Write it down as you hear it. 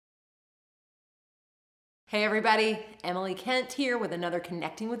Hey everybody, Emily Kent here with another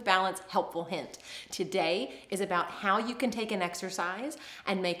Connecting with Balance helpful hint. Today is about how you can take an exercise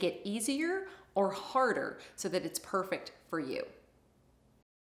and make it easier or harder so that it's perfect for you.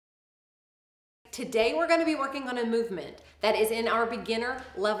 Today we're going to be working on a movement that is in our beginner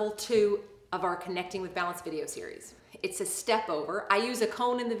level 2 of our Connecting with Balance video series. It's a step over. I use a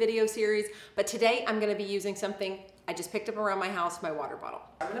cone in the video series, but today I'm going to be using something I just picked up around my house, my water bottle.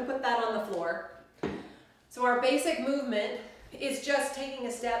 I'm going to put that on the floor. So our basic movement is just taking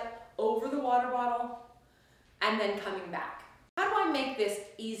a step over the water bottle and then coming back. How do I make this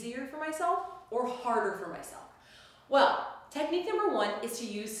easier for myself or harder for myself? Well, technique number 1 is to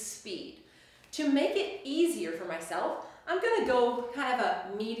use speed. To make it easier for myself, I'm going to go kind of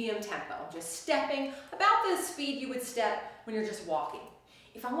a medium tempo, just stepping about the speed you would step when you're just walking.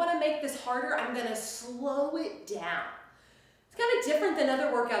 If I want to make this harder, I'm going to slow it down. It's kind of different than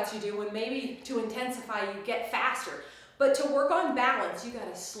other workouts you do when maybe to intensify you get faster, but to work on balance, you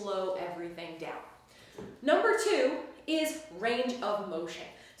got to slow everything down. Number 2 is range of motion.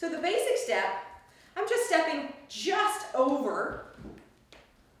 So the basic step, I'm just stepping just over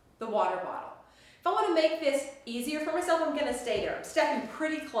the water bottle. If I want to make this easier for myself, I'm going to stay there. I'm stepping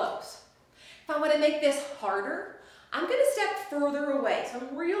pretty close. If I want to make this harder, I'm going to step further away. So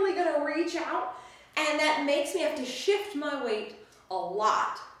I'm really going to reach out, and that makes me have to shift my weight a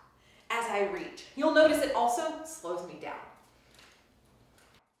lot as I reach. You'll notice it also slows me down.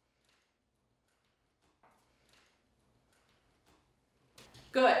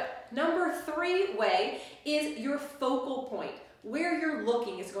 Good. Number 3 way is your focal point. Where you're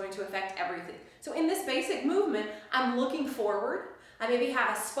looking is going to affect everything. So in this basic movement, I'm looking forward. I maybe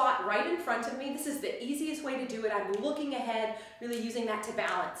have a spot right in front of me. This is the easiest way to do it. I'm looking ahead, really using that to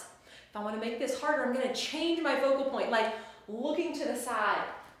balance. If I want to make this harder, I'm going to change my focal point, like looking to the side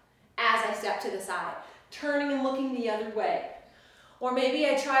as I step to the side, turning and looking the other way. Or maybe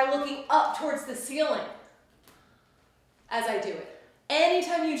I try looking up towards the ceiling as I do it.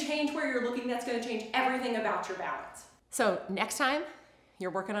 Anytime you change where you're looking, that's going to change everything about your balance. So next time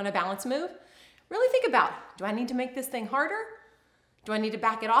you're working on a balance move, really think about, do I need to make this thing harder? Do I need to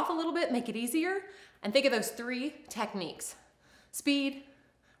back it off a little bit, make it easier? And think of those 3 techniques: speed,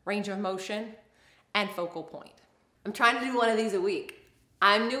 range of motion, and focal point. I'm trying to do one of these a week.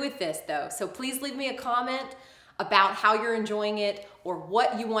 I'm new at this though, so please leave me a comment about how you're enjoying it or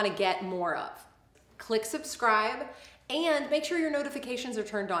what you want to get more of. Click subscribe and make sure your notifications are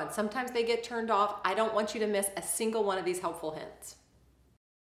turned on. Sometimes they get turned off. I don't want you to miss a single one of these helpful hints.